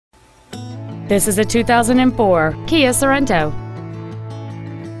This is a 2004 Kia Sorento.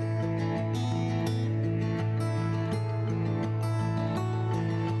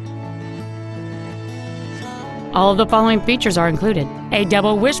 All of the following features are included: a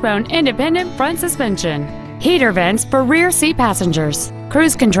double wishbone independent front suspension, heater vents for rear seat passengers,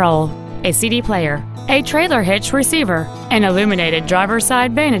 cruise control, a CD player, a trailer hitch receiver, an illuminated driver's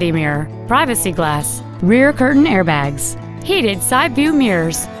side vanity mirror, privacy glass, rear curtain airbags, heated side view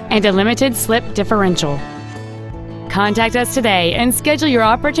mirrors, and a limited slip differential. Contact us today and schedule your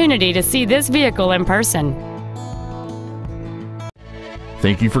opportunity to see this vehicle in person.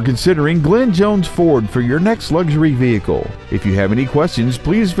 Thank you for considering Glenn Jones Ford for your next luxury vehicle. If you have any questions,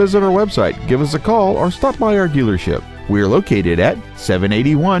 please visit our website, give us a call, or stop by our dealership. We are located at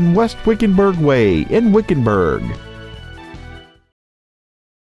 781 West Wickenburg Way in Wickenburg.